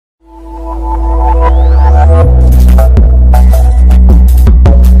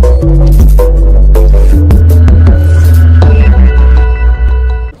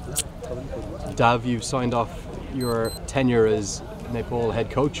Dav, you've signed off your tenure as Nepal head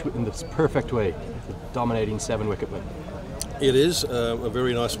coach in this perfect way, the dominating 7-wicket win. It is a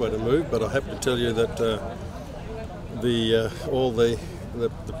very nice way to move, but I have to tell you that all the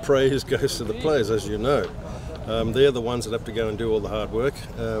praise goes to the players, as you know. They're the ones that have to go and do all the hard work.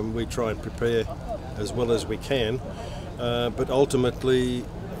 We try and prepare as well as we can, but ultimately,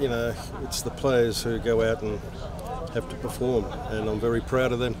 you know, it's the players who go out and have to perform, and I'm very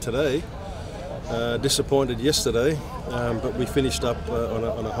proud of them today. Disappointed yesterday, but we finished up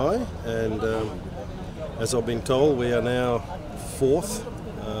on a high, and as I've been told, we are now fourth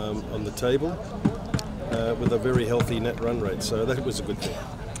on the table with a very healthy net run rate, so that was a good thing.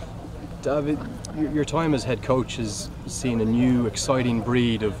 David, your time as head coach has seen a new exciting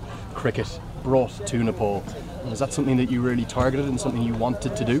breed of cricket brought to Nepal. Is that something that you really targeted and something you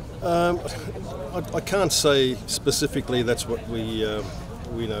wanted to do? I can't say specifically that's what we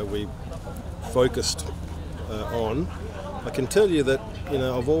focused on. I can tell you that, you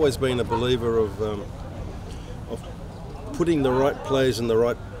know, I've always been a believer of putting the right players in the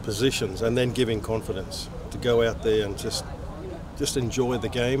right positions and then giving confidence to go out there and just enjoy the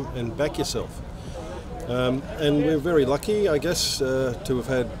game and back yourself. And we're very lucky, I guess, to have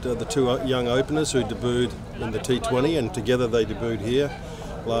had the two young openers who debuted in the T20, and together they debuted here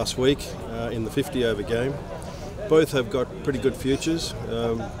last week in the 50-over game. Both have got pretty good futures.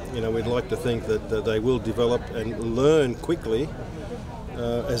 You know, we'd like to think that they will develop and learn quickly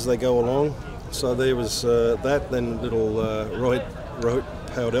as they go along. So there was that. Then little Rohit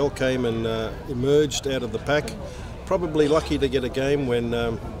Powdell came and emerged out of the pack. Probably lucky to get a game when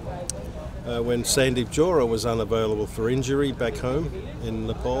Sandeep Jora was unavailable for injury back home in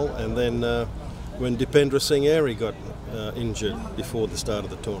Nepal, and then when Dipendra Singh Airy got injured before the start of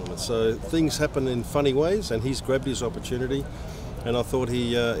the tournament. So things happen in funny ways, and he's grabbed his opportunity, and I thought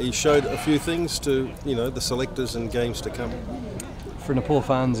he showed a few things to, you know, the selectors and games to come. For Nepal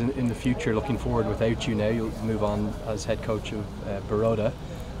fans in the future, looking forward without you now, you'll move on as head coach of Baroda.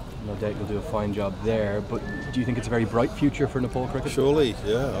 No doubt you'll do a fine job there, but do you think it's a very bright future for Nepal cricket? Surely,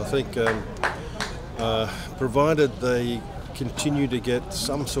 yeah. I think provided they continue to get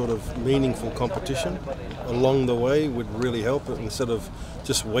some sort of meaningful competition along the way would really help, instead of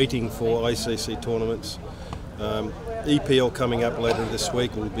just waiting for ICC tournaments. EPL coming up later this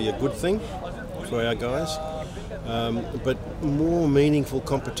week will be a good thing for our guys, but more meaningful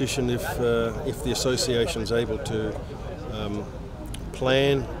competition if the association's able to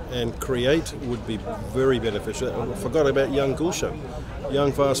plan and create would be very beneficial. I forgot about young Gulshan,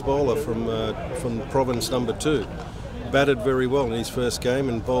 young fast bowler from province number 2. Batted very well in his first game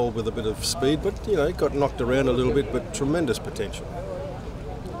and bowled with a bit of speed, but, you know, got knocked around a little bit, but tremendous potential.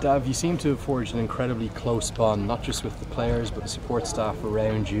 Dav, you seem to have forged an incredibly close bond, not just with the players but the support staff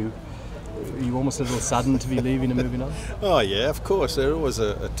around you. Are you almost a little saddened to be leaving and moving on? Oh yeah, of course. There was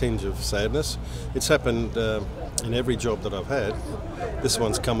a tinge of sadness. It's happened in every job that I've had. This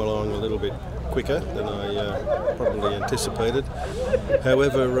one's come along a little bit quicker than I probably anticipated.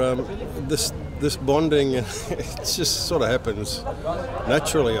 However, this bonding, it just sort of happens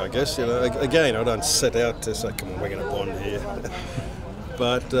naturally, I guess. You know, again, I don't set out to say, "Come on, we're going to bond here,"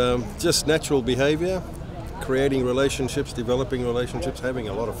 but just natural behaviour. Creating relationships, developing relationships, having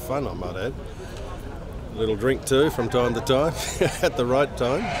a lot of fun, I might add. A little drink too from time to time, at the right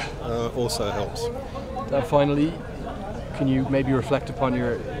time, also helps. Finally, can you maybe reflect upon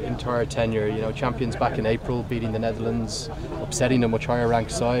your entire tenure? You know, champions back in April, beating the Netherlands, upsetting a much higher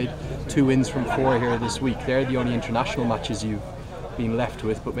ranked side. 2 wins from 4 here this week. They're the only international matches you've been left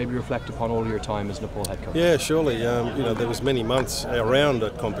with, but maybe reflect upon all your time as Nepal head coach. Yeah, surely. You know, there was many months around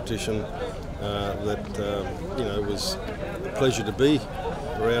that competition that you know, was a pleasure to be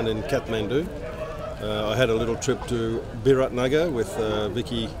around in Kathmandu. I had a little trip to Biratnagar with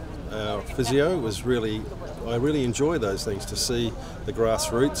Vicky, our physio. It was I really enjoy those things, to see the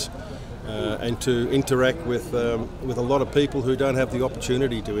grassroots and to interact with a lot of people who don't have the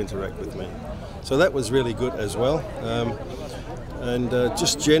opportunity to interact with me. So that was really good as well. And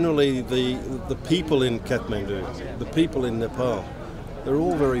just generally the people in Kathmandu, the people in Nepal, they're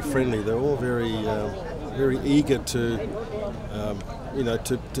all very friendly. They're all very eager to, you know,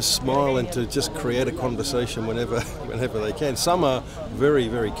 to smile and to just create a conversation whenever they can. Some are very,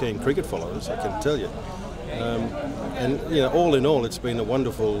 very keen cricket followers, I can tell you. And you know, all in all, it's been a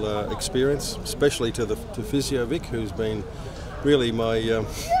wonderful experience, especially to Physio Vic, who's been really my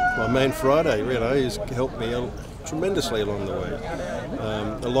man Friday. You know, he's helped me tremendously along the way,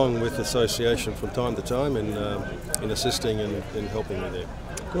 along with the association from time to time in assisting and helping me there.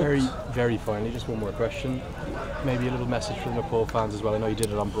 Very finally, just one more question. Maybe a little message for the Nepal fans as well. I know you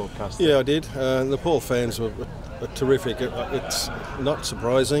did it on broadcast. Yeah, I did. Nepal fans were terrific. It's not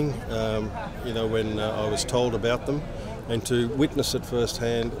surprising, when I was told about them, and to witness it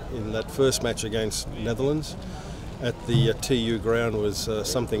firsthand in that first match against Netherlands at the TU ground was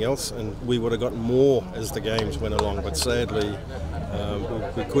something else, and we would have gotten more as the games went along, but sadly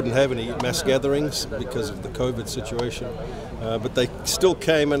we couldn't have any mass gatherings because of the COVID situation, but they still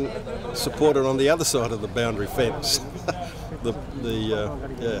came and supported on the other side of the boundary fence.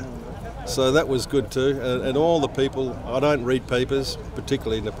 So that was good too, and all the people. I don't read papers,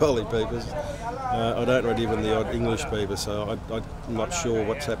 particularly Nepali papers. I don't read even the odd English paper, so I'm not sure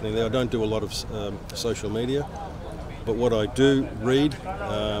what's happening there. I don't do a lot of social media, but what I do read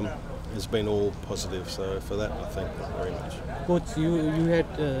has been all positive. So for that, I thank them very much. Coach, you had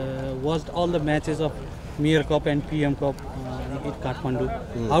watched all the matches of Mayor Cup and PM Cup in Kathmandu.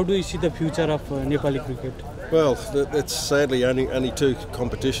 How do you see the future of Nepali cricket? Well, it's sadly only two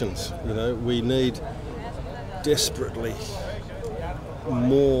competitions. We need desperately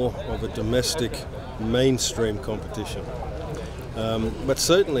more of a domestic mainstream competition. But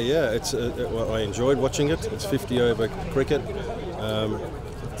certainly, yeah, I enjoyed watching it. It's 50-over cricket.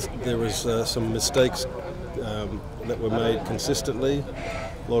 There was some mistakes that were made consistently.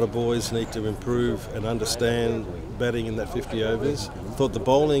 A lot of boys need to improve and understand batting in that 50 overs. I thought the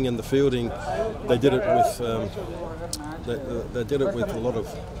bowling and the fielding, they did it with a lot of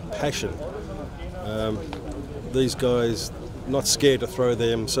passion. These guys not scared to throw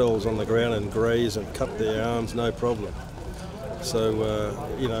themselves on the ground and graze and cut their arms, no problem. So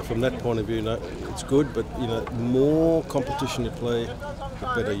from that point of view, it's good. But more competition you play, the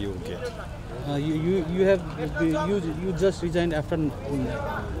better you'll get. You just resigned after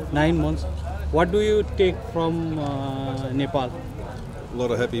 9 months. What do you take from Nepal? A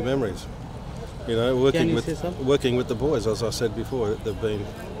lot of happy memories. Working with the boys, as I said before, they've been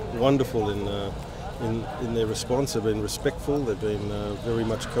wonderful in their response. They've been respectful. They've been very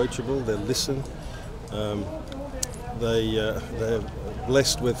much coachable. They listen. They're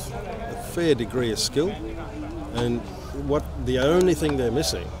blessed with a fair degree of skill, and the only thing they're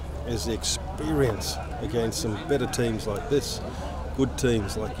missing is the experience against some better teams like this, good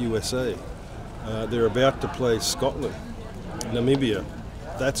teams like USA. They're about to play Scotland, Namibia.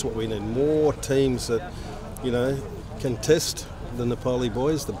 That's what we need. More teams that, can test the Nepali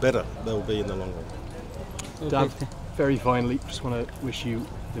boys, the better they'll be in the long run. Okay. Dav, very finally, just want to wish you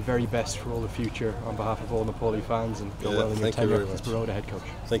the very best for all the future on behalf of all Nepali fans, and go well in your tenure as Baroda head coach.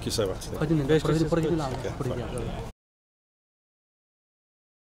 Thank you so much. Thank you.